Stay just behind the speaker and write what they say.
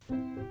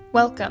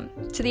Welcome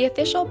to the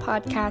official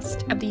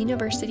podcast of the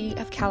University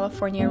of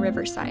California,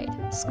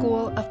 Riverside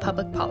School of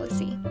Public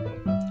Policy.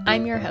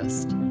 I'm your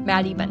host,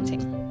 Maddie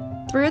Bunting.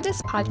 Through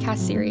this podcast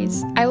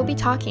series, I will be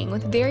talking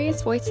with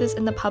various voices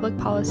in the public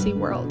policy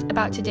world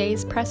about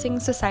today's pressing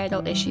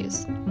societal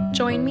issues.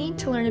 Join me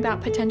to learn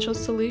about potential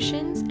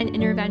solutions and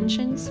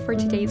interventions for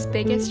today's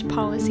biggest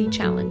policy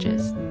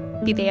challenges,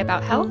 be they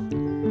about health,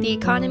 the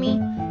economy,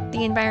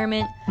 the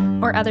environment,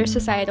 or other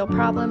societal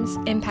problems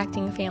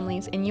impacting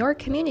families in your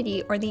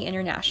community or the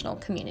international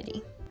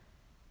community.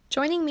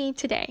 Joining me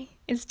today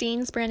is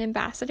Dean's Brand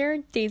Ambassador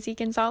Daisy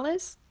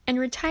Gonzalez and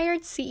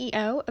retired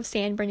CEO of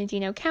San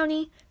Bernardino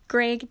County,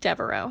 Greg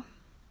Devereaux.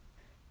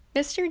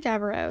 Mr.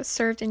 Devereaux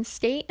served in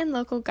state and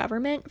local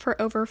government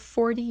for over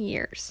 40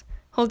 years,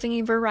 holding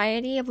a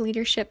variety of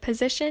leadership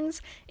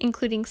positions,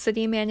 including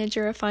City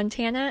Manager of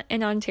Fontana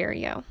and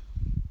Ontario.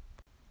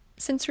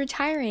 Since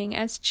retiring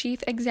as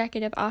Chief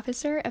Executive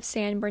Officer of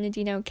San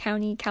Bernardino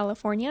County,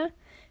 California,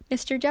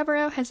 Mr.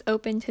 Devereaux has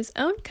opened his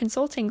own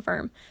consulting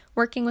firm,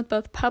 working with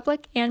both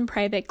public and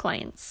private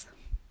clients.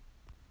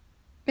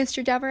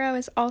 Mr. Devereaux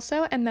is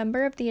also a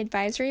member of the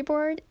advisory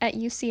board at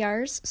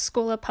UCR's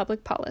School of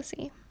Public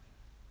Policy.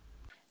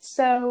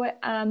 So,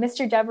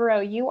 Mr. Devereaux,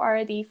 you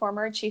are the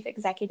former Chief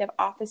Executive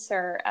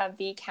Officer of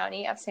the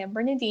County of San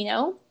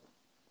Bernardino.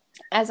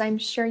 As I'm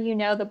sure you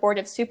know, the Board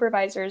of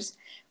Supervisors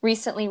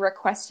recently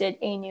requested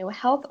a new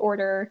health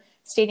order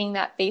stating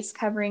that face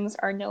coverings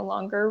are no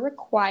longer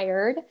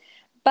required,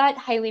 but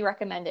highly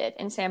recommended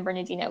in San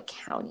Bernardino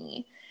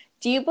County.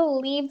 Do you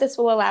believe this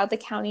will allow the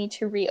county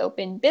to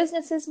reopen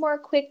businesses more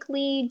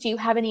quickly? Do you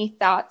have any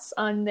thoughts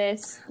on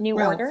this new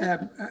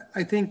order?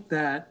 I think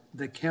that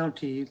the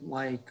county,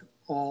 like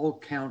all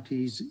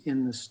counties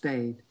in the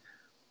state,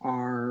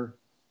 are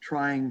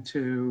trying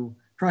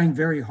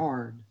very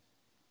hard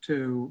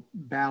to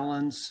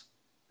balance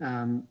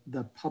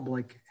the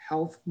public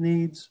health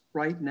needs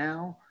right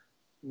now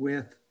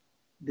with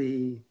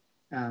the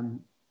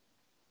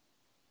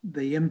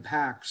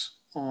impacts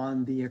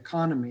on the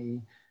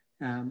economy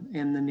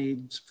and the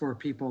needs for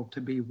people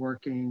to be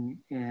working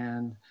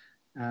and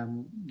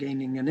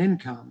gaining an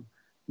income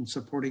and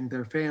supporting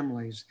their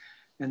families.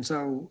 And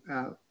so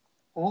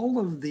all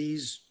of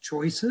these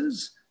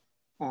choices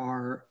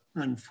are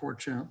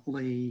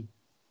unfortunately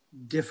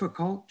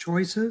difficult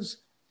choices,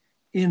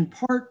 in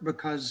part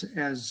because,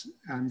 as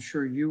I'm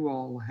sure you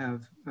all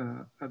have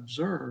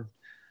observed,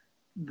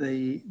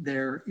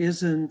 there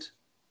isn't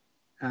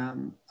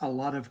a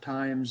lot of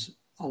times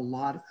a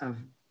lot of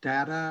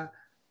data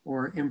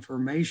or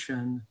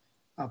information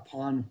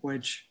upon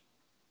which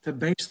to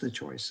base the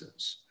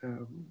choices.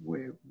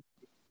 We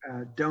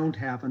don't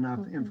have enough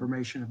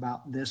information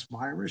about this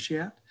virus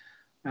yet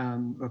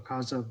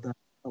because of the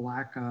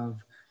lack of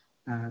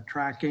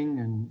tracking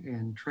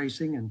and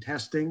tracing and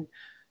testing.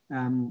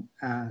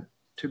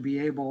 To be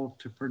able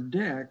to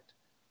predict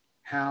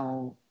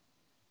how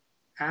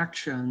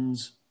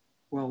actions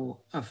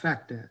will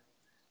affect it.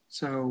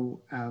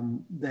 So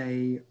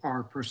they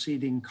are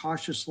proceeding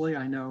cautiously,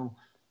 I know,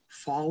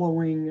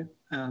 following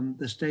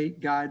the state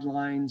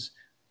guidelines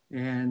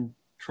and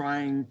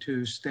trying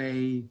to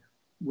stay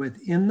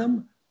within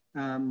them,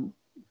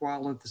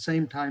 while at the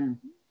same time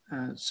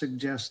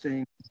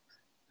suggesting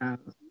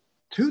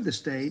to the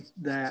state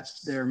that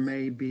there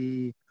may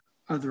be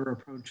other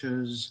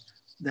approaches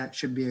that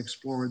should be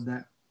explored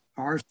that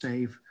are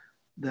safe,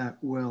 that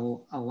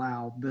will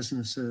allow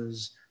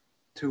businesses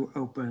to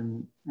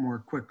open more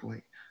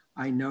quickly.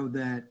 I know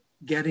that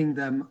getting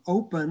them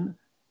open,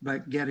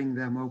 but getting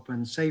them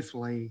open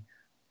safely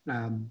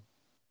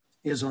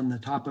is on the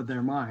top of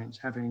their minds.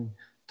 Having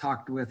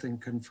talked with and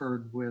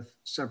conferred with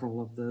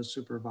several of the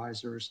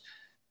supervisors,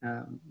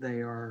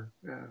 they are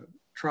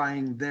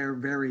trying their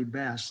very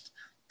best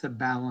to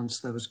balance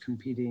those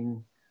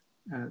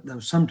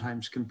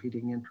sometimes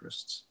competing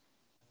interests.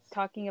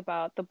 Talking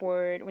about the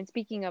board, when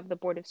speaking of the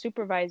Board of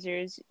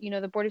Supervisors,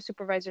 the Board of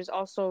Supervisors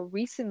also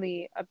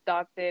recently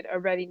adopted a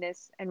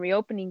readiness and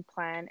reopening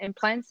plan and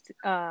plans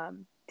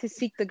to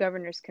seek the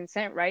governor's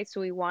consent, right?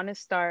 So we want to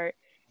start,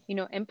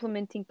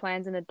 implementing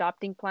plans and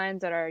adopting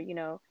plans that are,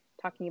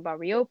 talking about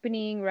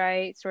reopening,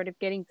 right? Sort of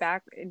getting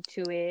back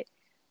into it,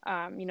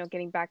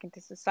 getting back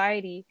into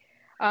society.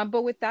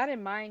 But with that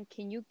in mind,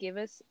 can you give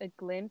us a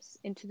glimpse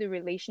into the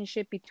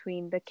relationship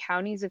between the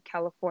counties of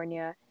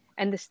California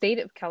and the state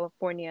of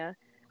California?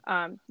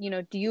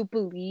 Do you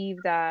believe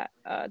that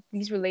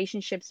these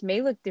relationships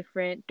may look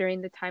different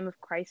during the time of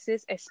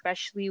crisis,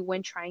 especially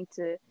when trying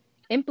to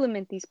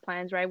implement these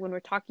plans, right? When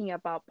we're talking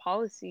about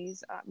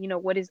policies,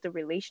 what is the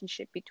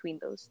relationship between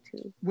those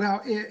two?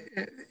 Well,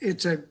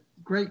 it's a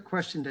great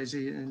question,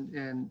 Daisy,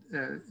 and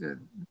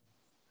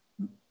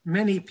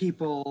many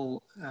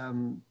people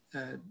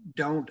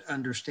don't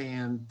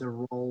understand the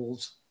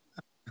roles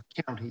of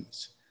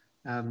counties.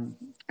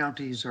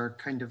 Counties are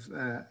kind of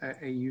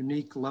a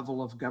unique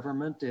level of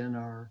government in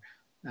our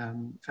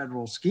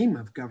federal scheme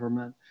of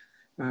government.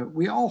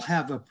 We all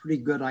have a pretty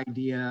good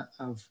idea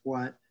of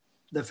what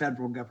the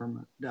federal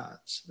government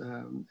does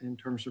in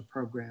terms of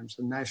programs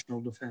and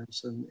national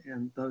defense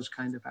and those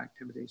kind of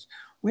activities.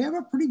 We have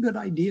a pretty good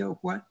idea of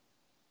what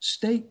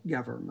state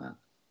government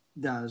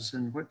does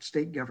and what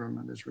state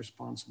government is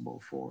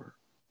responsible for.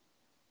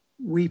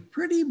 We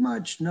pretty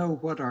much know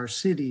what our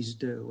cities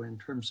do in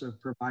terms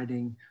of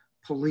providing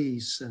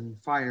police and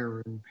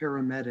fire and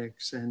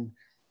paramedics and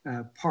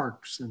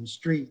parks and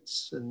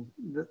streets and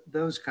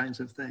those kinds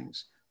of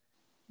things.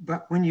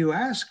 But when you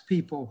ask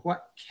people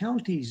what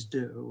counties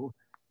do,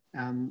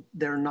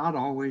 they're not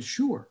always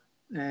sure.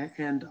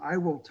 And I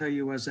will tell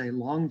you, as a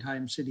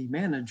longtime city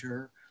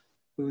manager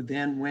who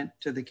then went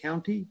to the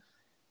county,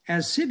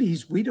 as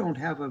cities, we don't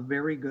have a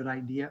very good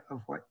idea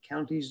of what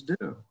counties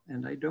do.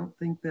 And I don't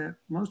think that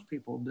most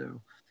people do.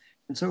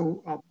 And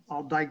so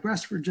I'll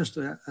digress for just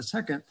a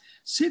second.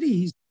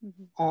 Cities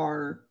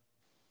are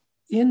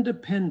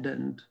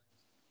independent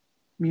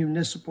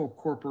municipal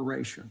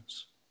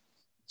corporations.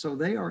 So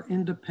they are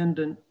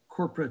independent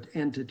corporate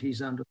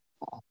entities under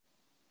the law.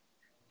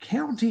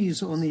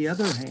 Counties, on the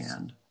other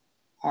hand,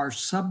 are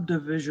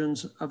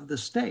subdivisions of the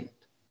state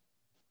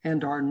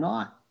and are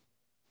not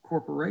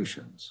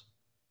corporations.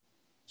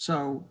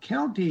 So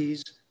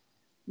counties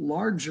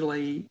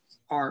largely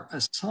are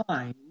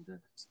assigned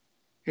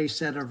a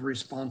set of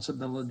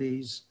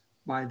responsibilities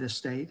by the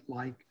state,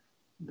 like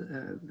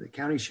the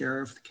county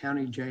sheriff, the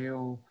county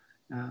jail,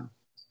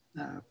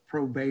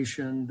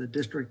 probation, the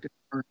district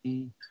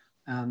attorney,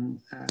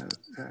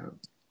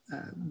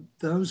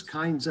 those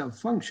kinds of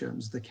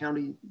functions, the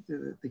county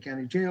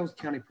jails,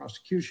 county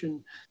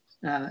prosecution,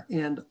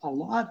 and a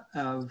lot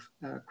of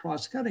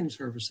cross-cutting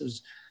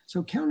services.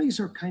 So counties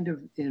are kind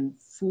of in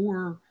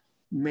four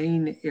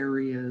main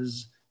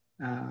areas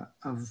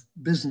of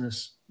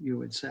business, you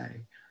would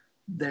say.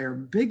 Their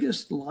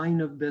biggest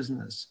line of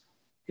business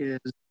is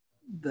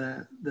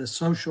the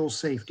social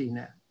safety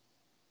net.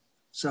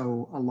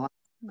 So a lot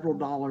of federal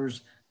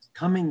dollars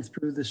coming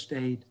through the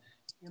state,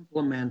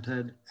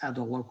 implemented at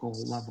a local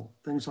level.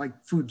 Things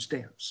like food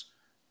stamps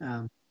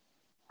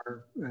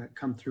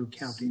come through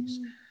counties.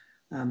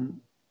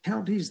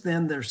 Counties,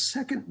 then, their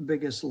second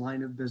biggest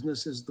line of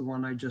business is the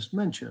one I just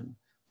mentioned,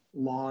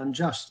 law and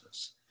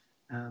justice.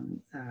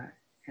 And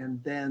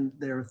then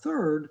their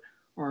third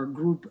are a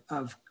group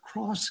of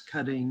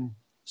cross-cutting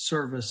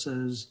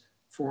services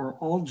for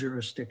all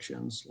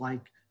jurisdictions,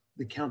 like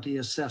the county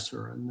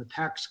assessor and the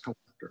tax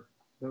collector.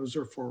 Those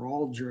are for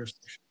all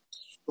jurisdictions,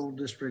 school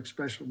districts,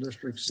 special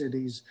districts,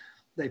 cities.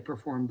 They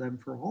perform them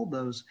for all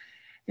those.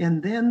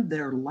 And then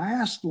their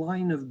last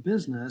line of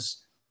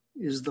business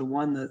is the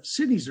one that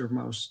cities are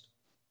most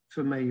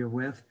familiar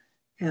with,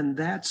 and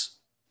that's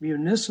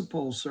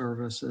municipal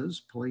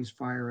services, police,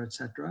 fire, et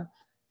cetera,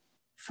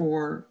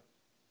 for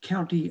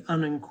county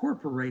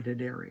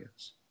unincorporated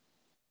areas.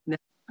 Now,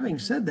 having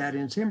said that,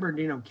 in San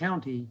Bernardino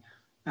County,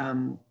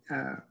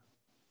 the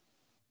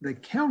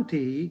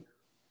county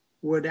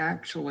would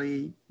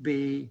actually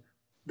be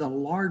the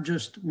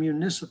largest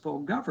municipal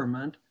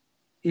government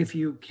if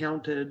you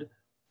counted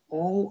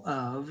all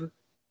of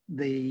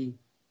the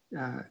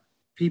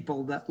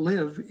people that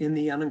live in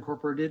the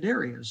unincorporated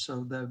areas.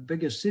 So the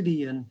biggest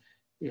city in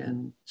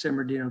San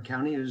Bernardino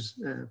County is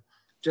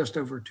just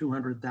over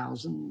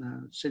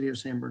 200,000, city of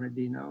San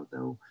Bernardino,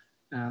 though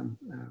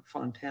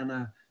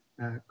Fontana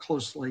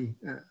closely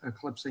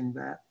eclipsing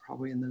that,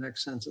 probably in the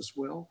next census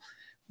will.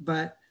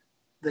 But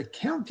the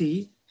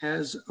county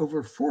has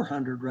over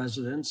 400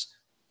 residents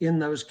in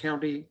those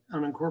county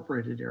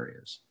unincorporated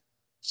areas.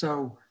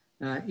 So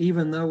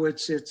even though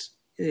it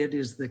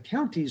is the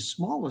county's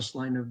smallest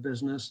line of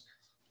business,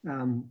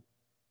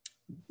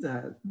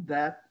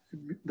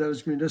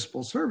 those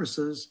municipal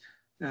services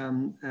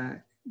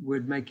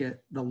would make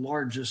it the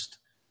largest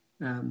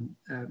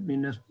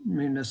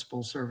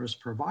municipal service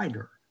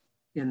provider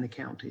in the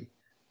county.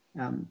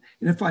 And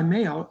if I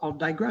may, I'll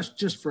digress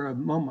just for a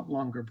moment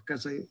longer,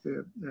 because I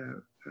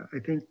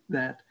think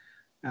that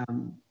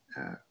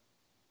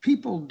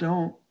people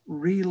don't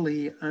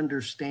really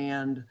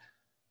understand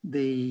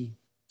the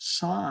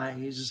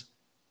size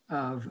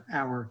of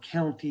our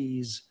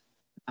counties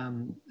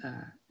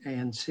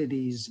and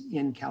cities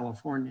in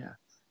California.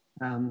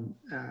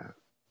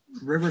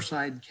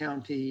 Riverside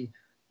County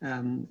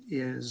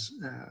is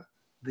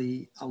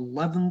the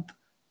 11th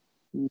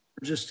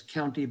largest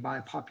county by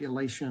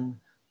population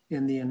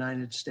in the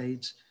United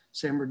States.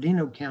 San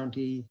Bernardino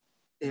County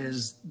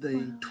is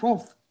the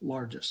 12th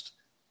largest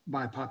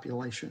by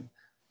population.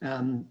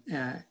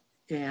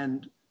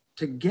 And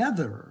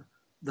together,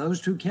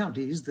 those two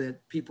counties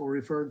that people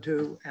refer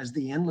to as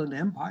the Inland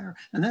Empire,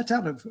 and that's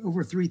out of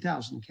over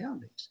 3,000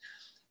 counties,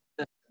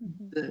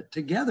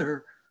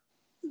 together,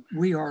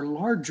 we are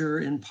larger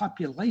in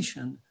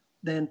population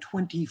than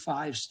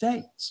 25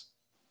 states.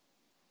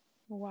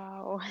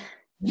 Wow.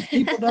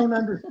 People don't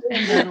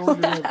understand that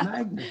order of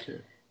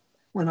magnitude.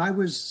 When I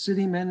was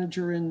city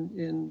manager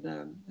in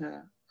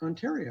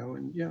Ontario,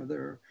 and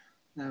there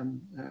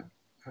are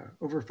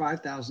over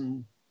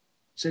 5,000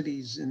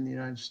 cities in the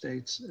United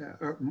States,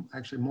 or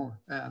actually more,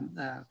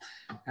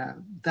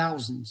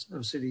 thousands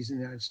of cities in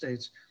the United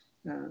States.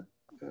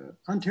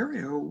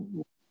 Ontario,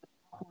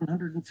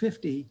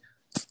 150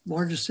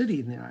 largest city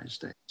in the United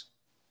States.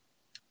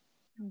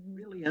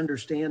 Really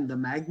understand the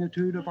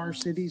magnitude of our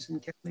cities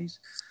and counties.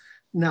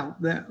 Now,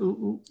 that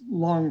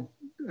long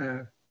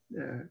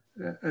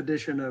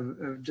addition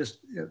of just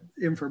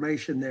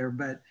information there,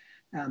 but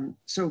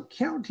so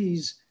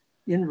counties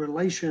in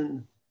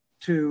relation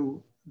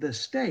to the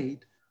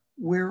state,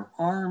 we're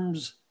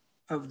arms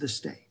of the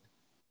state.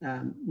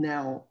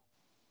 Now,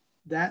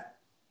 that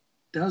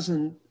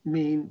doesn't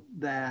mean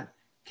that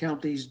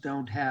counties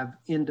don't have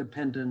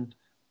independent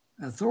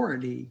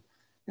authority.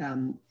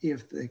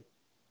 If the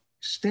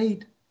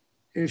state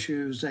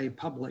issues a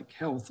public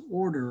health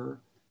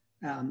order,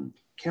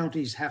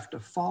 counties have to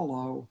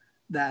follow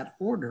that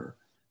order.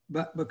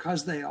 But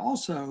because they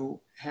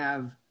also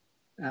have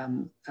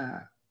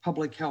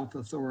public health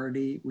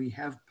authority, we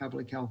have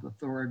public health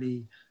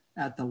authority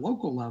at the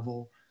local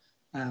level,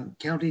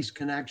 counties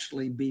can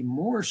actually be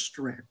more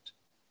strict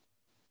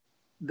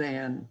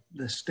than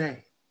the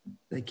state.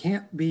 They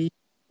can't be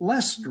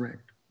less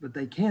strict, but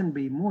they can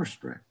be more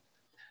strict.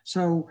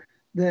 So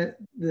the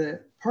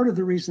part of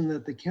the reason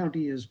that the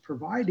county is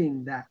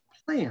providing that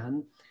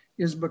plan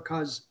is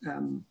because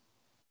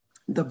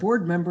the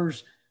board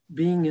members,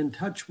 being in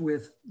touch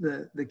with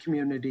the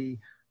community,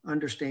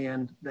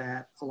 understand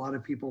that a lot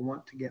of people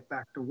want to get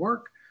back to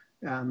work.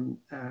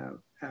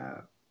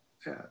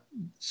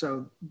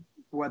 So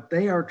what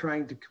they are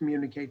trying to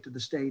communicate to the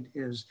state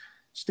is,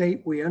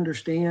 state, we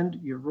understand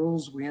your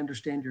rules, we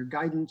understand your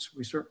guidance.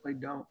 We certainly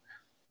don't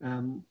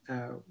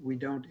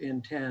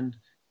intend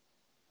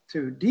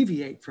to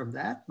deviate from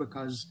that,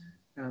 because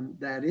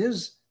that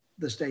is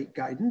the state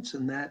guidance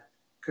and that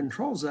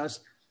controls us.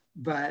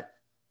 But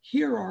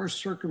here are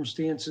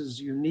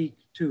circumstances unique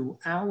to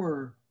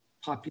our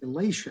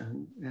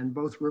population, and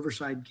both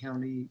Riverside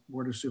County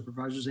Board of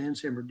Supervisors and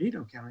San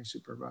Bernardino County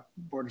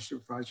Board of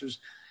Supervisors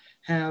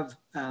have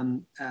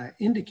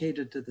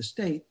indicated to the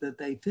state that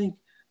they think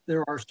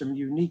there are some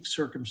unique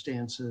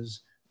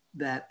circumstances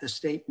that the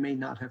state may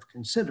not have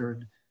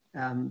considered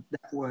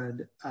that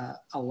would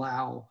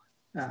allow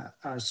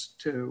us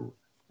to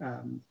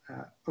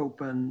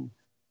open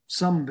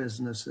some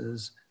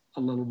businesses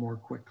a little more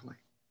quickly.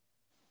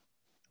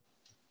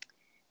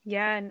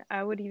 Yeah, and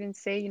I would even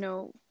say,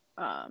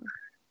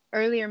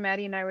 earlier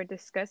Maddie and I were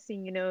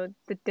discussing,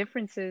 the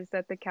differences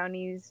that the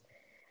counties,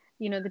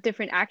 the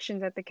different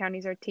actions that the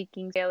counties are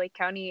taking. LA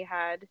County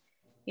had,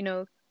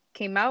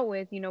 came out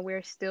with,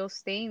 we're still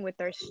staying with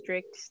our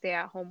strict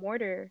stay-at-home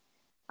order.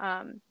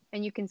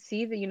 And you can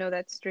see the,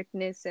 that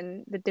strictness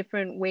and the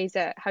different ways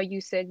that, how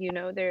you said,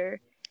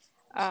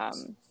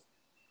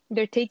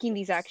 they're taking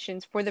these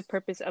actions for the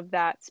purpose of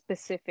that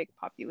specific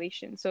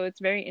population. So it's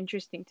very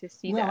interesting to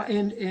see that.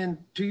 And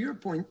to your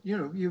point,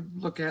 you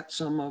look at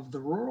some of the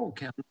rural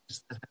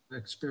counties that have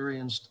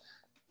experienced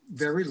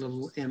very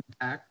little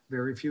impact,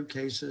 very few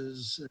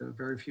cases,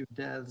 very few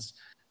deaths.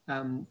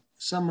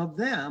 Some of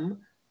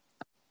them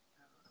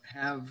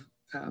have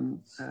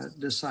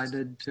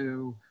decided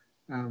to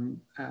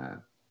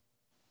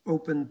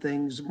open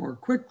things more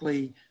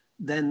quickly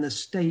than the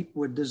state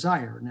would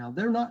desire. Now,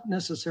 they're not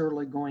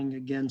necessarily going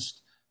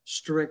against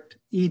strict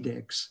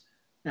edicts.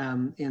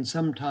 In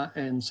some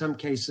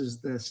cases,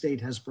 the state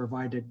has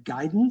provided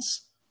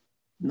guidance,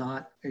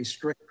 not a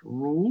strict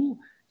rule,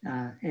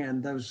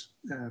 and those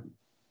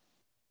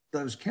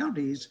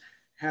counties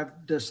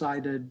have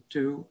decided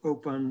to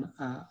open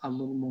a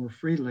little more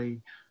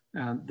freely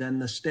than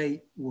the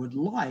state would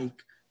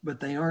like, but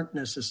they aren't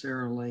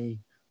necessarily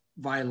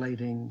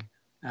violating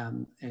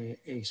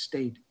a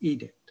state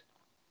edict.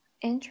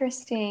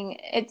 Interesting.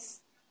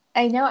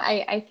 I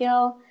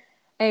feel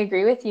I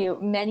agree with you.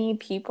 Many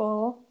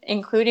people,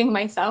 including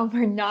myself,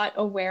 are not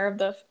aware of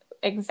the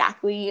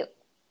exactly,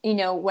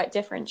 what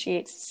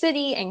differentiates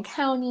city and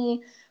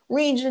county,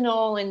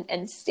 regional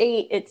and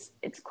state.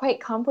 It's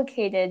quite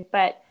complicated,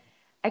 but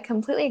I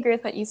completely agree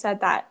with what you said,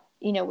 that,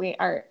 we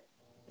are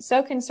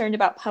so concerned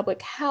about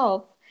public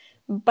health,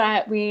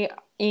 but the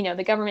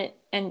government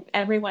and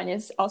everyone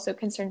is also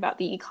concerned about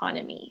the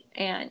economy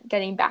and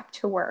getting back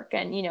to work.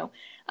 And,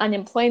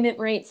 unemployment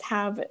rates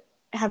have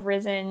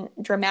risen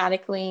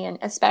dramatically. And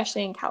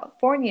especially in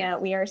California,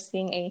 we are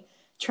seeing a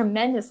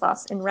tremendous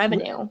loss in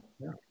revenue.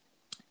 Yeah.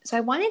 So I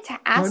wanted to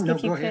ask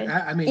if you could.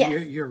 I mean,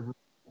 yes.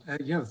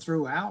 you're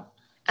throughout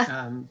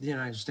the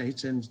United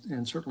States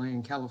and certainly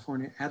in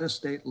California at a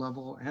state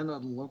level and at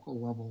a local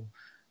level,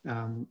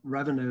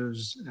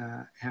 revenues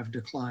have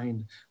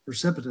declined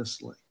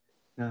precipitously,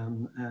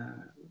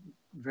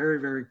 very,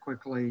 very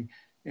quickly.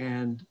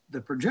 And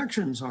the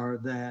projections are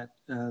that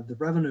the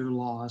revenue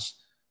loss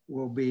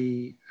will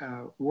be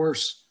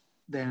worse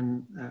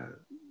than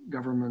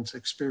governments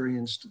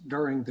experienced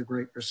during the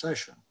Great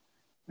Recession.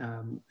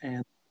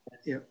 And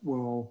it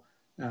will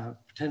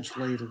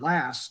potentially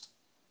last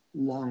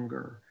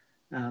longer.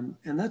 And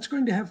that's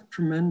going to have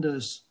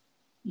tremendous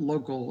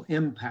local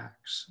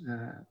impacts.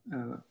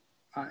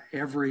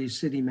 Every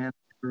city manager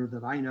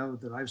that I know,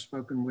 that I've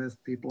spoken with,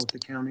 people at the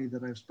county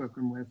that I've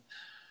spoken with,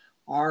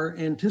 are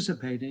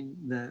anticipating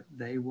that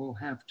they will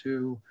have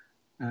to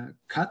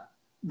cut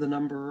the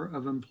number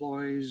of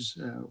employees,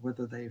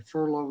 whether they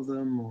furlough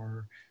them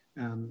or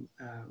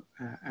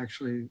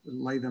actually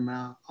lay them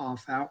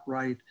off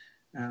outright,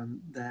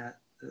 that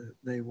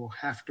they will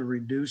have to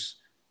reduce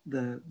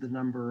the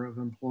number of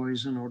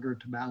employees in order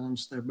to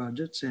balance their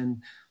budgets.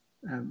 And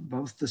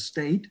both the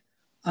state,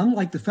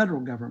 unlike the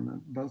federal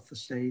government, both the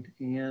state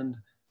and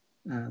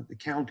the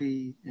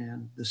county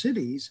and the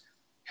cities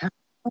have to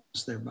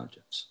balance their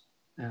budgets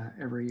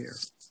every year.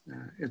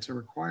 It's a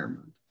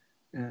requirement.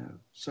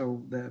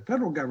 So the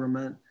federal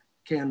government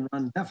can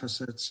run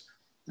deficits.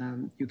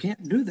 You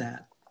can't do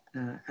that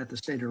at the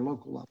state or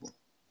local level.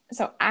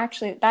 So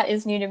actually, that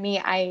is new to me.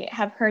 I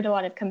have heard a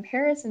lot of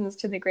comparisons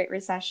to the Great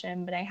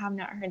Recession, but I have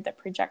not heard that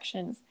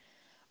projections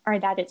are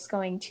that it's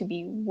going to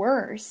be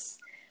worse.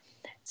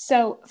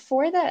 So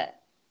for the,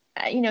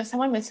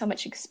 someone with so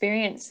much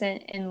experience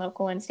in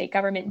local and state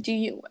government,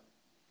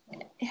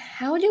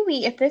 how do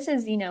we, if this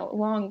is,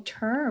 long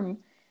term,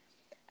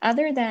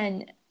 other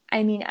than,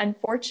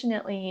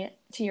 unfortunately,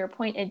 to your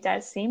point, it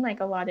does seem like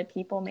a lot of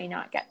people may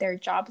not get their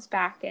jobs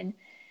back.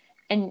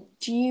 And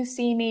do you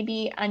see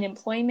maybe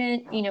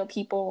unemployment,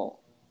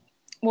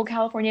 will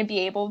California be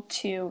able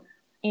to,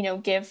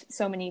 give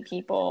so many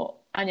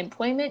people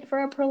unemployment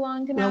for a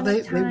prolonged amount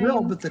of time? They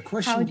will, but the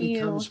question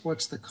becomes,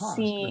 what's the cost?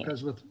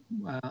 Because with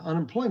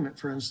unemployment,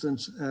 for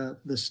instance,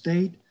 the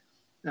state,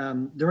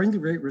 during the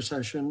Great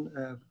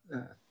Recession,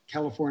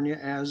 California,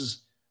 as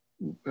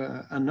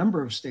a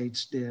number of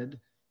states did,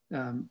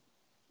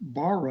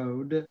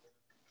 borrowed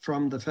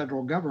from the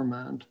federal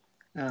government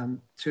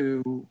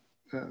to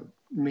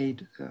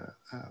meet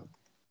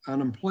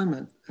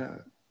unemployment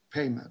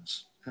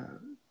payments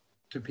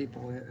to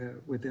people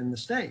within the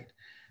state.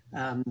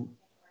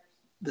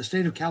 The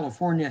state of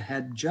California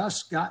had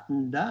just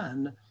gotten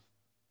done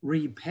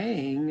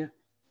repaying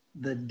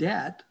the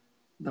debt,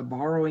 the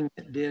borrowing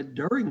it did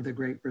during the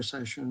Great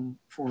Recession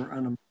for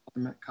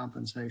unemployment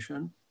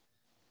compensation,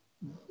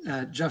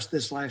 just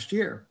this last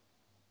year.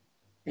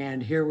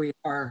 And here we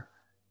are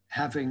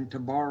having to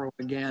borrow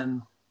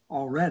again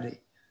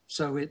already.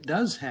 So it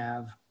does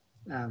have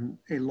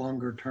a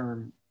longer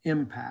term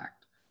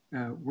impact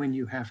when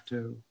you have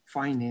to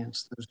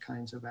finance those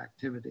kinds of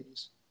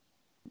activities.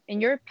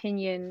 In your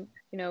opinion,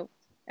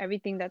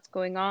 everything that's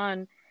going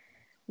on,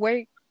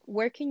 where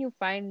can you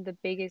find the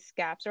biggest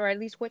gaps, or at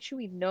least what should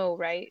we know,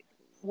 right?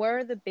 Where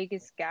are the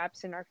biggest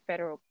gaps in our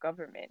federal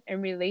government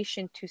in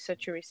relation to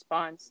such a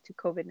response to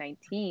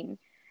COVID-19?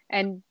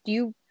 And do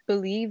you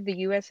believe the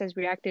U.S. has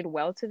reacted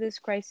well to this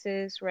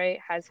crisis, right?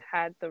 Has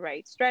had the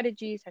right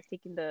strategies, has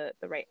taken the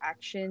right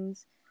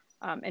actions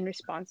in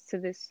response to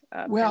this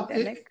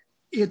pandemic?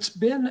 It's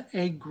been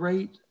a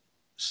great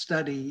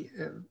study.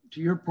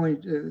 To your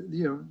point,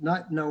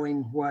 not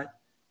knowing what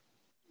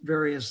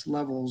various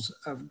levels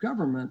of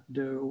government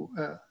do,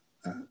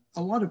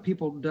 a lot of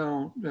people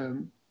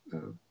don't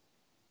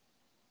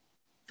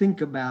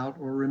think about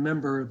or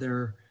remember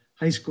their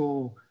high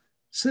school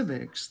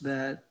civics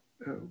that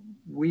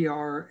we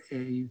are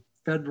a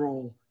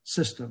federal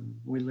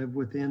system. We live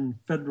within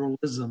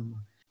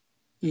federalism.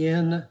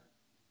 In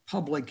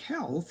public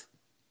health,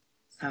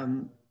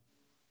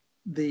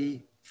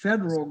 the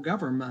federal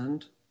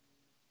government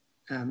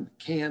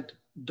can't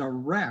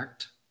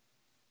direct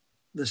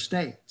the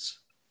states.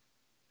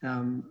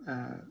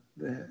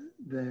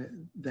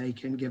 They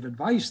can give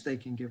advice, they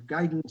can give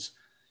guidance.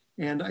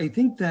 And I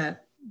think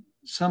that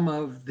some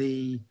of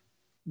the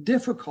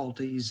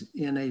difficulties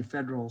in a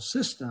federal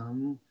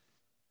system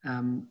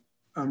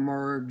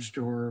emerged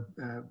or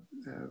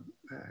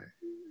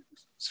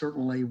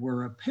certainly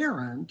were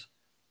apparent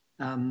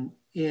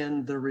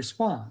in the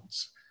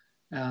response.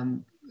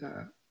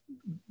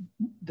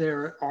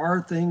 There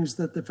are things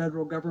that the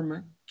federal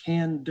government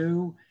can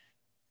do.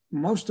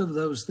 Most of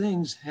those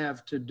things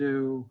have to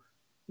do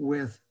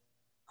with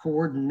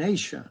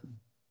coordination.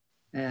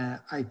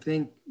 I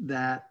think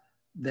that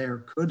there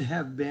could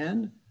have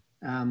been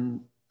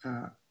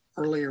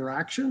earlier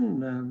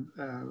action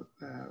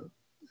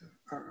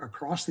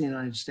across the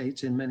United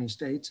States, in many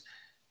states,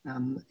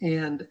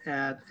 and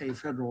at a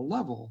federal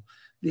level.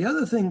 The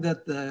other thing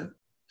that the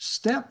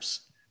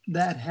steps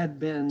that had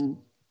been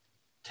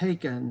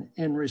taken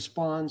in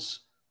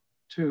response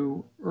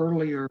to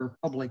earlier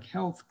public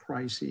health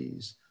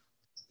crises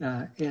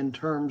in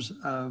terms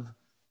of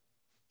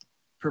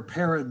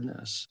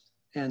preparedness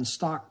and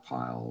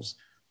stockpiles,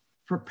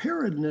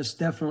 preparedness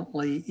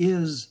definitely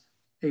is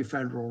a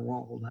federal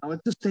role. Now,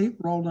 it's a state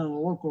role and a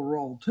local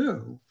role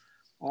too.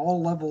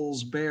 All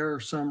levels bear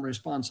some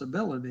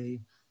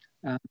responsibility,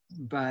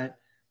 but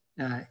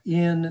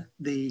in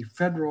the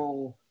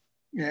federal,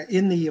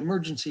 in the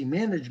emergency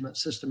management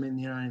system in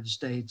the United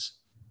States,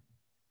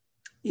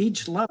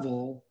 each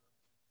level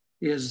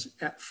is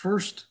at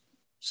first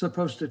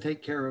supposed to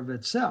take care of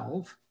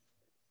itself.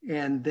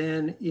 And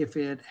then if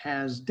it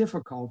has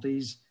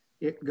difficulties,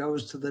 it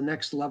goes to the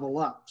next level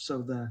up.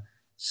 So the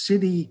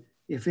city,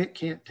 if it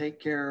can't take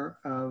care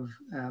of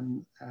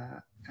an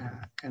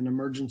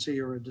emergency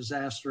or a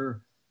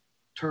disaster,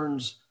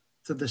 turns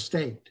to the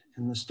state,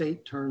 and the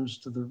state turns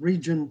to the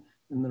region,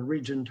 and the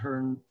region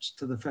turns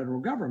to the federal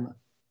government.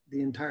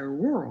 The entire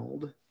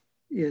world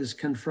is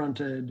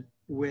confronted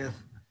with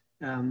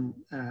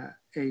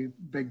a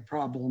big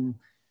problem.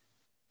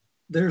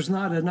 There's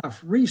not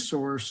enough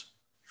resource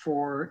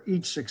for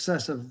each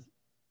successive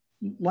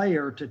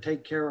layer to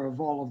take care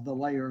of all of the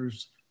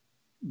layers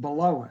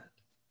below it.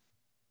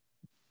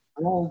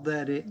 The role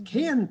that it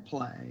can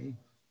play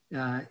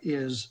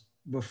is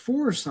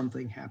before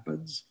something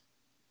happens,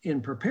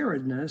 in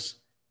preparedness,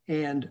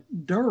 and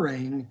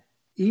during,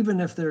 even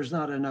if there's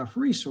not enough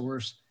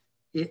resource,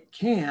 it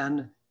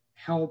can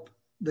help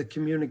the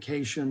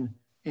communication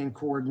and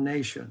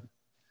coordination.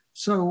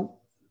 So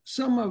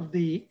some of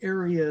the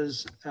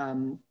areas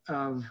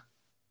of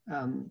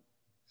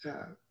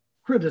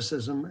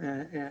criticism,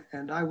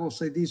 and I will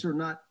say these are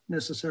not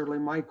necessarily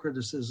my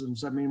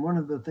criticisms. I mean, one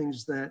of the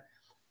things that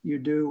you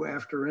do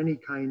after any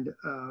kind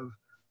of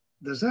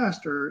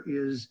disaster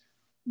is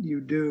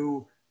you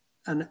do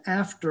an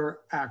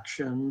after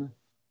action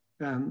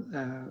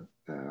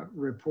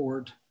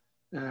report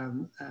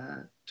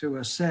to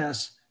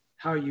assess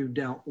how you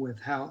dealt with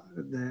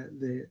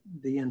the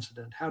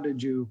incident. How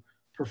did you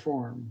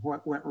perform?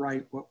 What went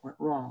right? What went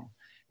wrong?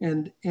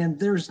 And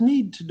there's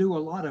need to do a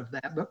lot of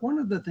that. But one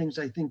of the things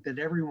I think that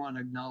everyone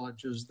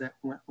acknowledges that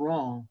went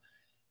wrong,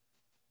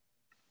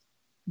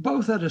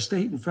 both at a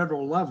state and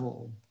federal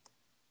level,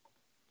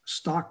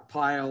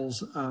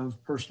 stockpiles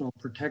of personal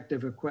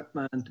protective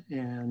equipment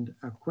and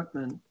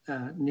equipment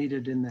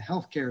needed in the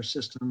healthcare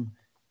system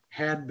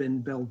had been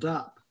built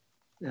up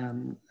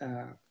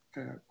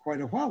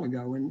quite a while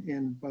ago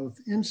in both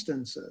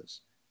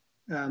instances.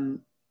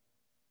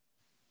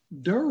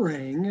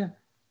 During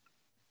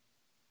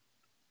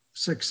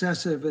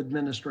successive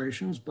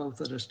administrations,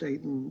 both at a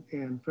state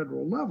and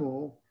federal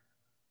level,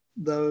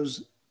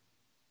 those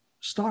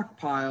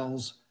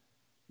stockpiles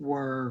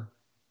were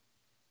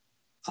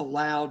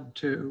allowed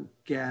to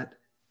get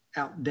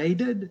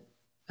outdated.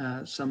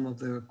 Some of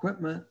the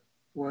equipment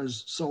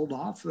was sold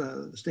off.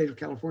 The state of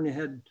California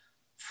had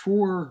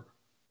 4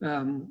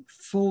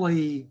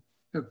 fully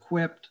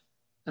equipped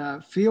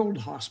field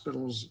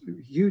hospitals,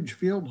 huge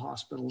field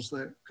hospitals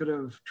that could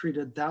have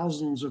treated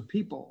thousands of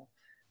people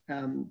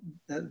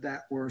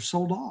that were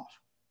sold off.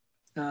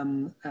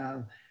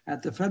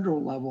 At the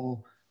federal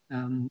level,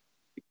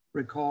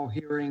 recall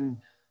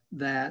hearing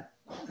that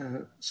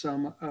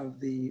some of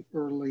the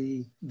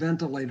early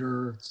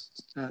ventilator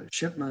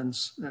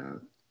shipments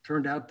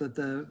turned out that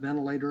the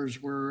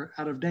ventilators were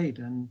out of date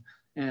and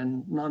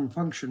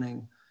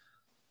non-functioning.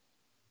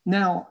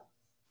 Now,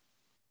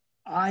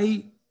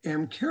 I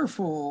am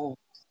careful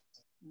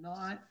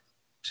not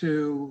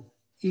to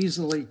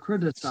easily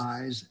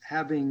criticize,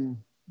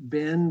 having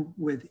been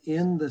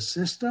within the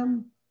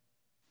system,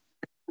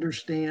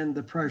 understand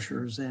the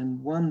pressures.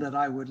 And one that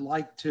I would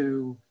like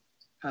to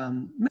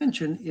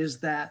mention is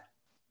that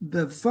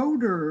the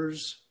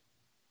voters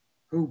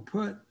who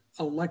put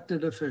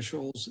elected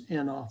officials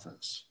in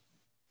office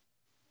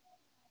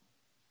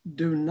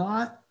do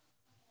not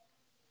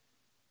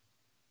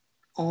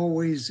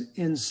always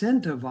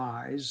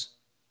incentivize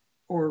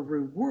or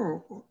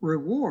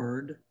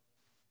reward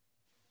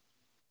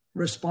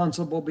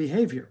responsible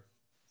behavior.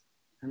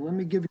 And let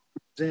me give you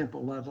an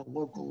example at a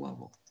local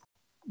level.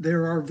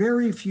 There are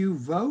very few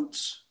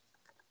votes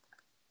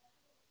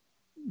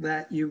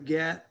that you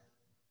get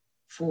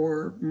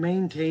for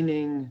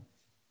maintaining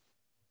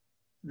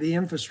the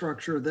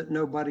infrastructure that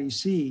nobody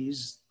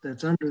sees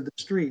that's under the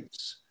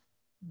streets,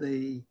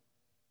 the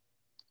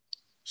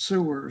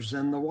sewers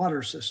and the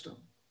water system.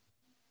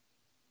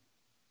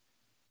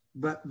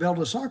 But build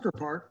a soccer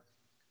park,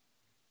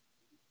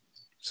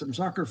 some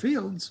soccer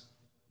fields,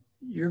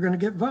 you're going to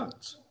get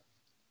votes.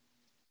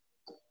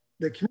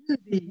 The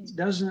community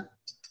doesn't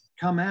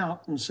come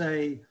out and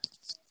say,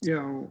 you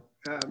know,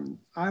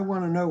 I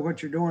want to know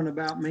what you're doing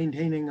about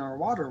maintaining our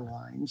water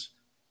lines.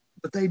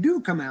 But they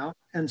do come out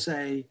and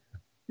say,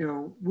 you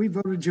know, we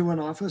voted you in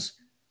office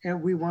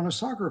and we want a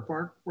soccer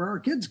park where our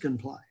kids can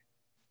play.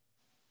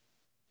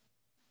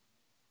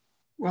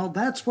 Well,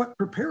 that's what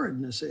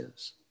preparedness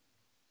is.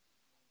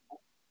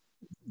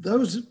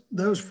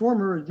 Those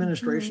former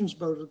administrations,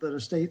 both at a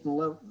state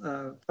and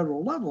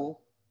federal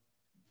level,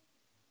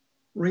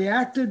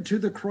 reacted to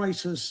the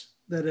crisis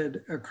that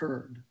had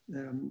occurred.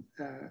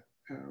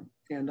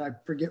 And I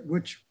forget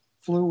which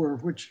flu or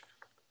which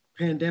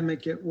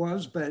pandemic it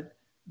was, but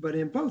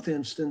in both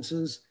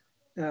instances,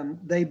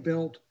 they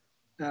built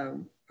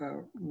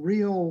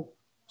real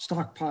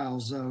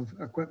stockpiles of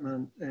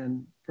equipment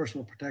and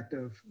personal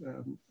protective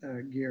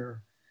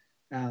gear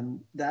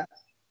that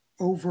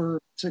over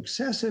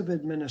successive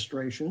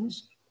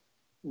administrations,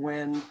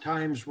 when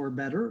times were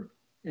better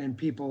and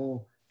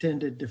people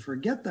tended to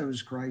forget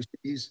those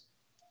crises,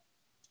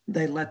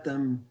 they let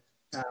them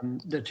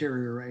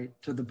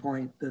deteriorate to the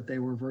point that they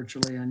were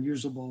virtually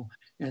unusable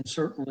and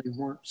certainly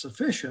weren't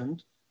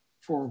sufficient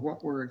for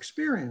what we're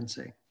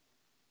experiencing.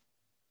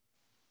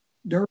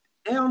 During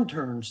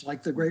downturns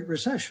like the Great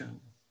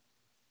Recession,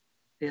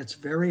 it's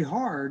very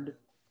hard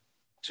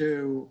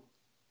to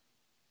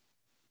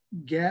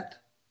get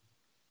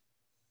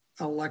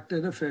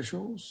elected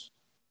officials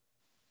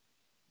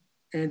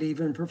and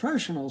even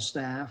professional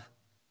staff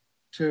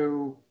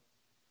to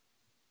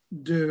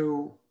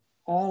do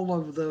all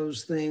of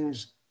those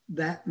things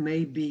that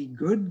may be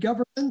good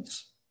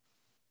governance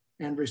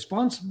and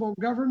responsible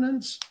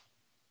governance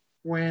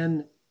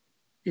when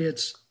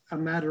it's a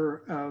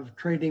matter of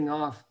trading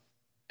off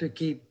to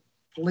keep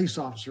police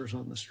officers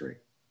on the street.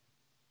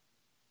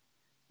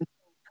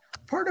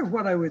 Part of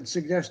what I would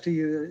suggest to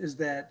you is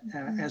that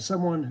as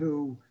someone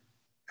who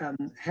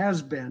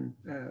has been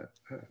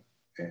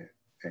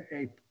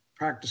a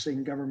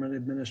practicing government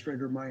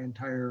administrator my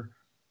entire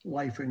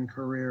life and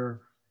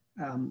career,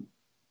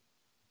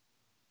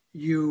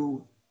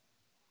 you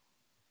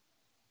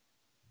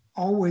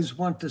always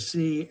want to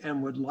see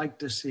and would like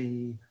to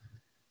see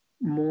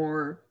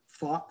more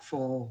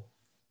thoughtful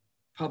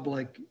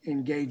public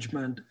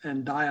engagement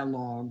and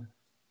dialogue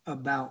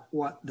about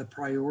what the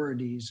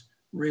priorities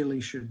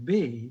really should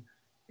be.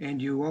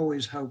 And you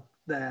always hope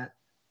that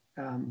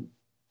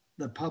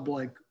the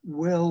public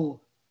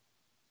will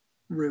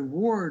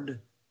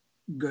reward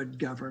good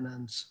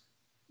governance,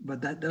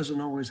 but that doesn't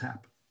always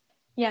happen.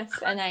 Yes,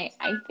 and I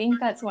think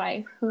that's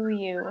why who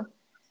you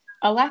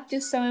elect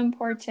is so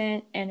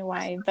important and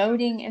why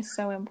voting is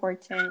so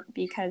important,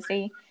 because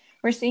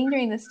we're seeing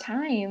during this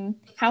time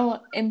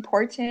how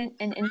important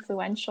and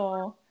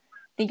influential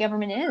the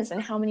government is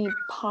and how many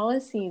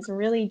policies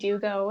really do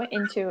go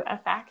into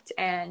effect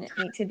and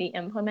need to be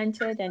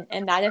implemented,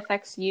 and that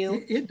affects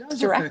you it does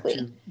directly,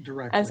 affect you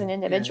directly as an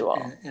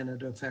individual. And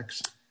it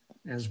affects,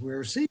 as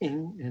we're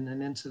seeing in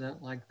an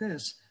incident like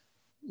this,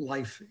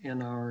 life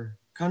in our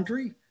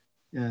country,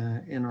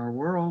 in our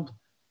world,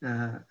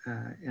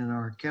 in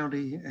our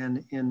county,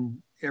 and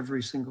in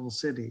every single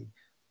city.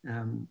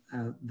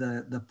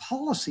 The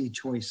policy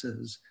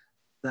choices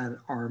that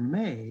are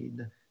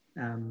made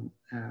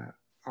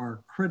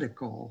are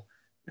critical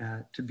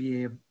to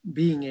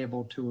being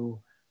able to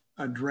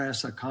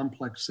address a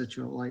complex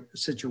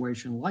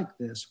situation like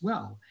this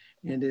well.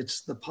 And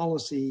it's the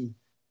policy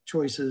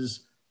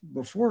choices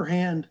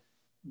beforehand,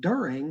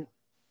 during,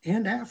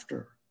 and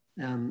after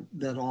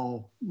that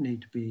all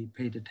need to be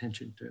paid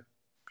attention to.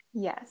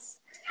 Yes.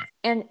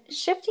 And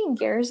shifting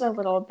gears a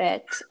little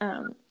bit,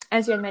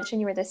 as you had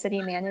mentioned, you were the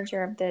city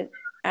manager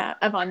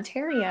of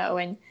Ontario,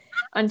 and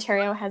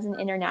Ontario has an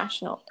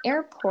international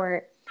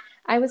airport.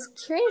 I was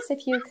curious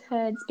if you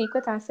could speak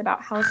with us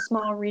about how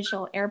small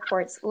regional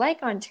airports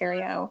like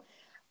Ontario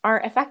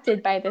are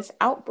affected by this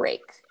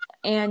outbreak.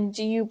 And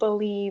do you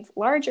believe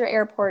larger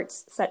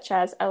airports such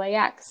as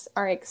LAX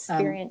are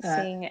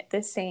experiencing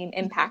the same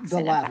impacts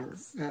and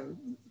effects?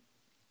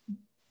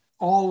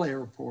 All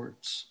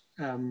airports,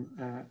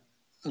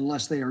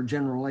 unless they are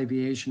general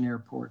aviation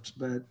airports,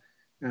 but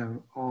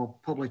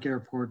all public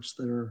airports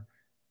that are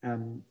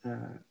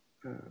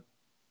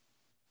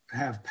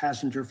have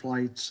passenger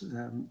flights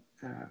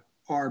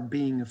are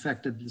being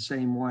affected the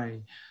same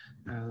way.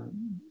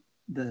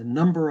 The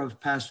number of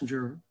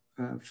passenger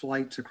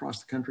flights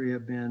across the country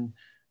have been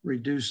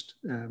reduced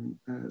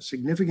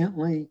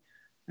significantly.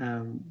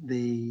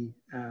 The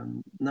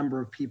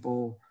number of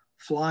people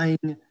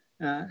flying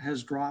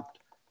has dropped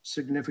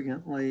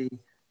significantly.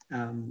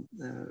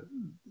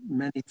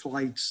 Many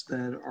flights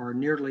that are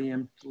nearly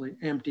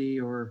empty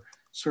or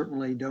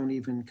certainly don't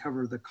even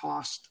cover the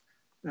cost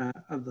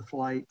of the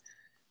flight.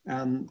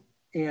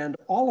 And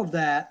all of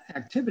that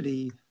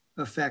activity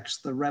affects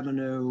the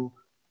revenue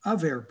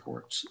of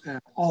airports,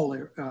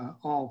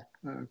 all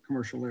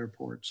commercial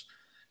airports.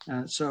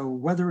 So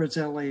whether it's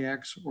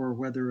LAX or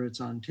whether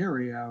it's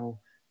Ontario,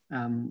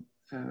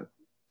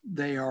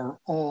 they are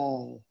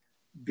all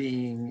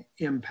being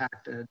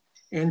impacted.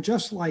 And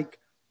just like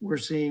we're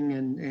seeing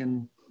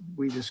and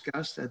we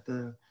discussed at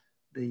the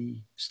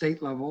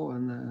state level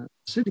and the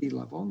city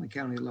level and the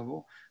county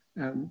level,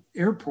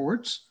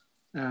 airports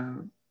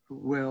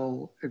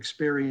will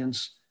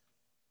experience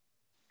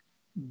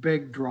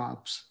big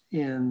drops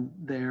in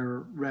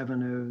their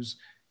revenues,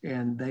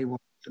 and they will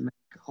have to make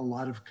a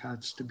lot of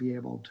cuts to be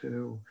able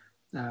to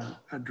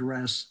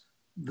address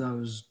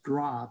those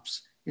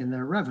drops in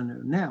their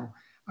revenue. Now,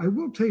 I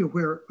will tell you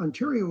where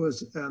Ontario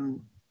is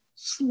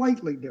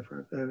slightly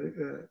different.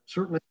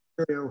 Certainly,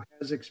 Ontario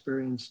has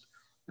experienced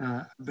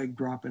a big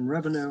drop in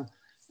revenue,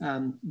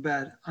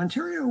 but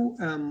Ontario,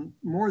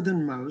 more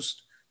than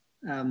most,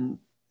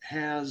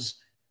 has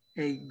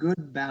a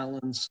good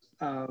balance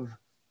of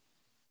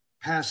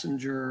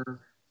passenger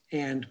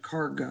and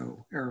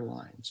cargo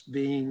airlines,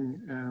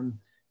 being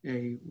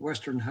a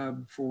Western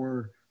hub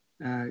for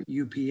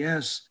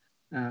UPS,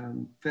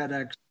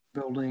 FedEx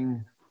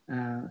building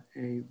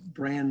a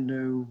brand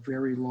new,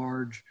 very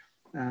large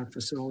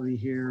facility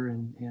here,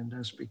 and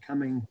us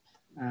becoming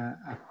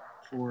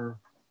for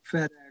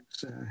FedEx,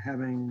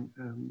 having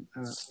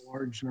a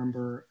large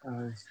number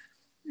of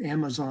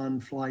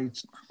Amazon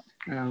flights.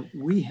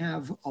 We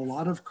have a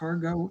lot of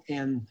cargo,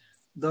 and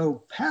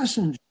though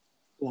passenger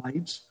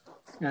flights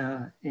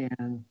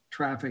and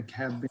traffic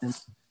have been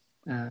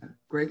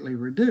greatly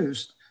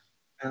reduced,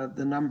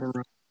 the number of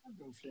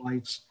cargo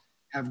flights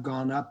have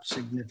gone up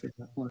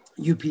significantly.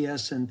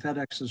 UPS and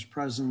FedEx's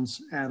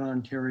presence at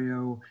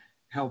Ontario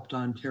helped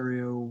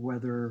Ontario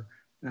weather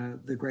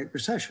the Great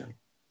Recession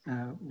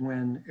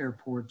when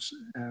airports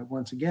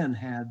once again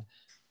had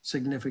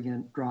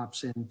significant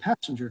drops in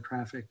passenger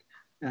traffic.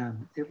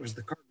 It was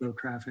the cargo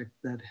traffic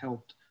that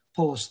helped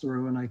pull us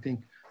through, and I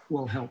think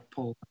will help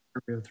pull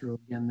Ontario through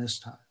again this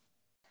time.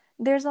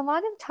 There's a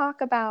lot of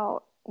talk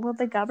about, will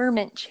the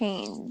government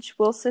change?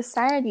 Will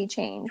society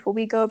change? Will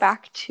we go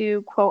back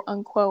to quote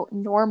unquote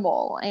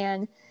normal?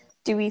 And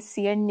do we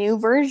see a new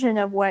version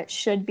of what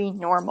should be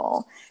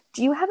normal?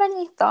 Do you have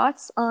any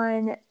thoughts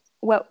on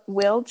what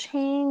will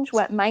change,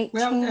 what might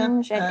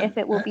change, and if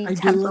it will be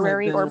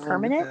temporary or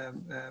permanent?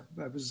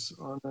 I was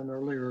on an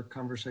earlier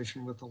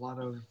conversation with a lot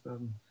of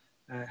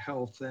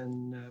health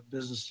and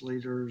business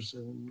leaders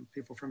and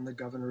people from the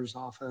governor's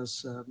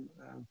office.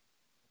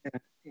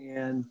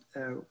 And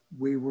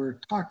we were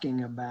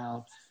talking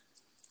about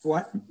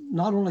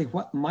not only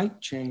what might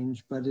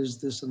change, but is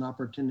this an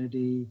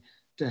opportunity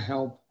to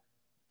help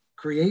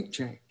create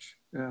change?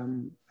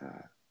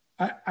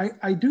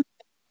 I do think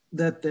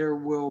that there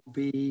will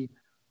be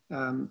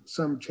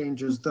some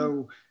changes,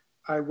 though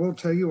I will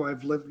tell you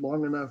I've lived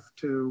long enough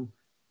to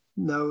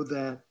know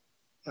that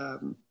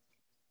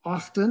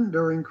often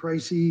during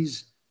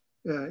crises,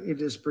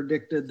 it is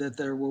predicted that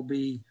there will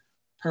be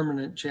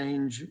permanent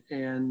change,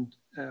 and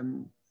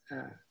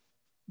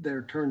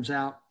there turns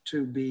out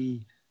to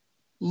be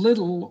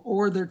little,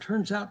 or there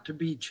turns out to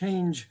be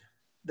change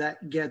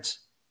that gets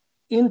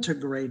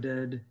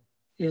integrated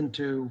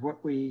into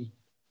what we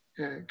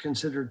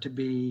consider to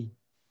be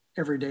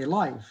everyday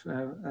life.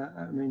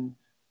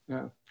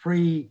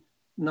 Pre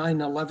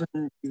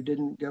 9/11, you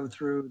didn't go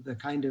through the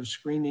kind of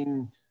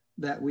screening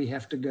that we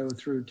have to go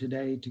through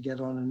today to get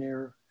on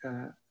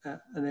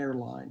an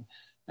airline.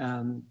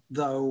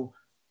 Though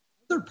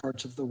other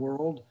parts of the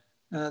world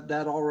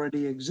that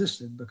already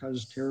existed,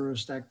 because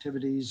terrorist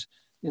activities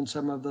in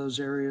some of those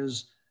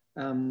areas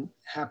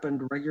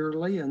happened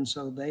regularly, and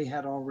so they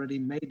had already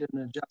made an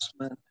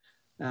adjustment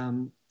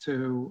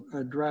to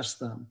address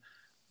them.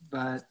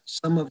 But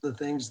some of the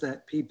things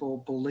that people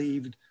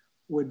believed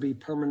would be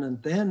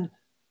permanent then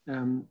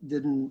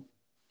didn't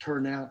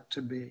turn out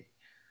to be.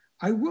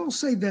 I will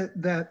say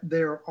that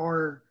there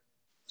are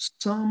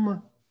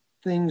some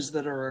things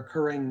that are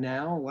occurring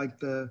now, like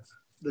the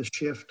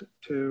shift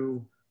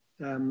to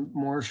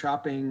more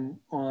shopping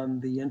on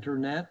the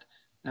internet,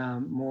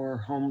 more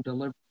home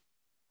delivery.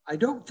 I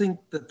don't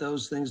think that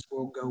those things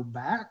will go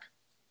back.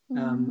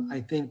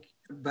 I think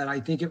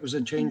it was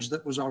a change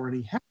that was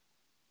already happening.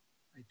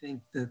 I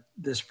think that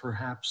this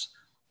perhaps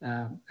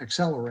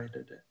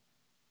accelerated it.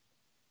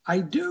 I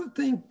do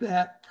think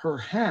that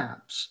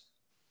perhaps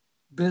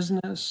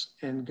business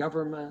and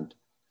government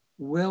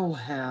will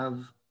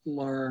have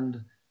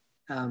learned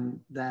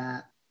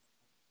that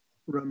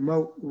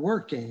remote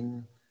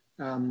working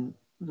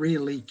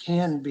really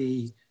can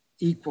be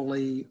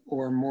equally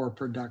or more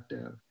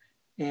productive,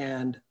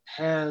 and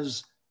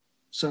has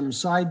some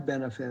side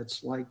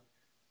benefits like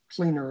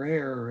cleaner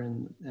air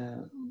and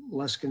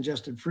less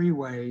congested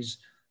freeways,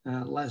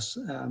 less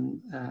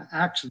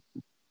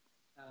accidents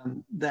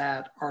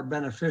that are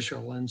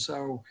beneficial. And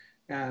so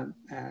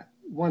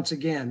once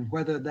again,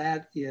 whether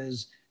that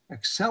is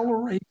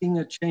accelerating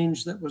a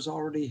change that was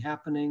already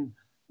happening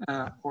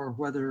or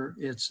whether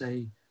it's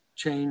a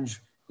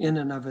change in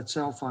and of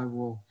itself, I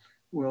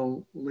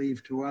will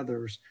leave to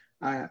others.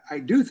 I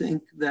do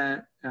think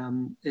that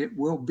it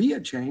will be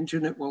a change,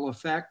 and it will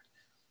affect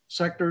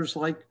sectors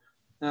like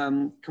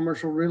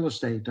commercial real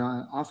estate,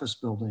 office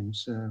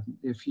buildings.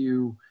 If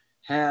you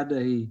had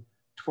a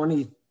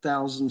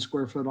 20,000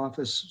 square foot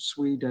office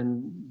suite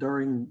and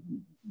during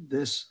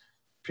this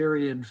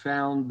period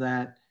found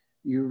that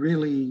you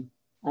really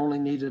only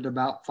needed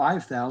about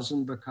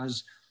 5,000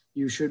 because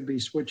you should be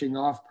switching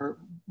off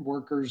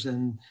workers,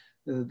 and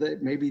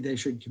maybe they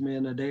should come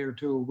in a day or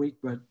two a week,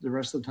 but the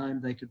rest of the time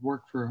they could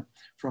work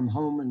from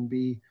home and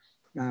be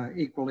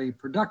equally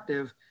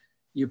productive.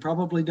 You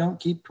probably don't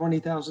keep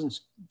 20,000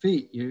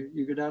 feet.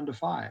 You go down to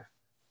 5,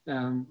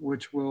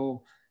 which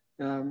will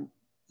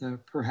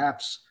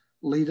perhaps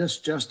lead us,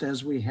 just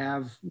as we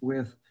have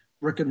with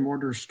brick and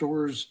mortar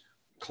stores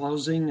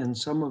closing and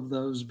some of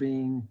those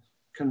being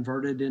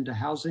converted into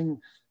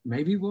housing.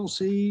 Maybe we'll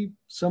see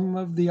some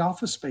of the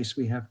office space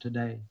we have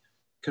today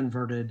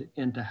converted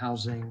into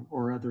housing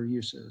or other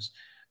uses.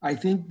 I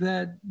think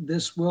that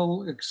this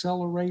will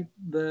accelerate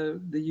the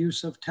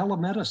use of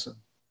telemedicine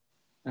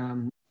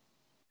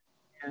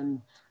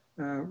and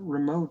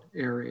remote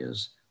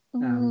areas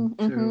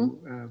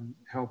to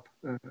help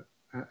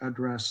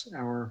address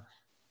our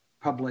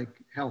public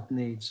health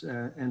needs.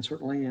 And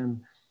certainly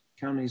in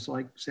counties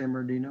like San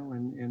Bernardino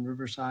and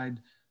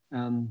Riverside,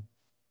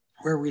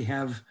 where we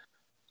have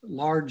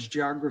large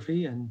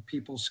geography and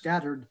people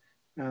scattered,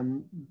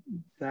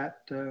 that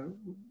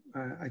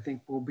I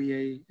think will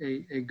be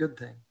a good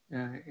thing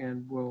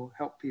and will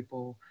help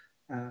people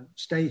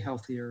stay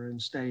healthier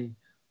and stay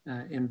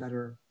in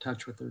better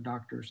touch with their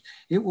doctors.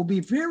 It will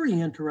be very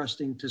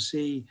interesting to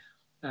see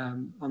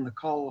on the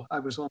call, I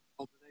was on the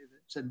call today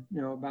that said,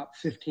 about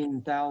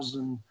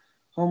 15,000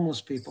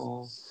 homeless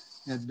people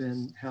had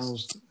been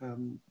housed,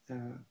 and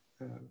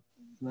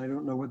I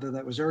don't know whether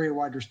that was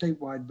area-wide or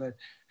statewide, but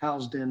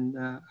housed in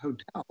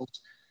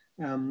hotels.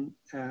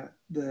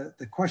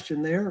 The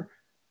question there,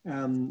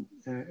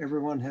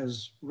 everyone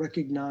has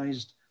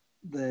recognized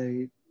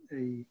the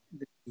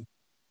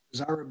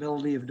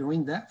desirability of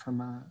doing that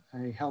from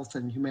a health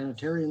and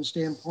humanitarian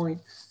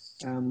standpoint.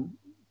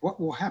 What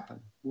will happen?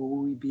 Will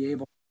we be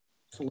able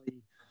to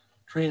fully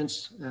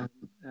transfer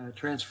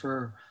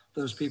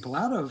those people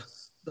out of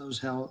those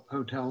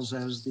hotels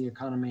as the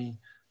economy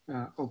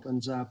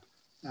opens up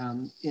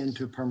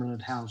into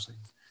permanent housing?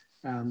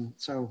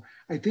 So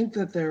I think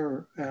that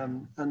there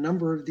a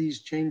number of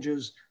these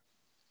changes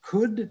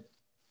could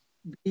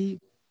be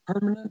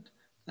permanent,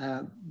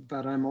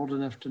 but I'm old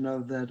enough to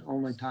know that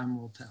only time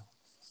will tell.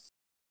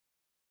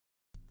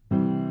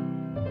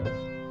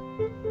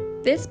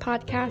 This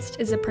podcast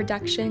is a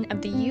production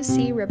of the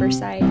UC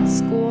Riverside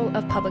School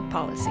of Public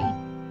Policy.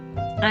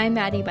 I'm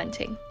Maddie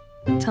Bunting.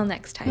 Till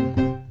next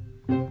time.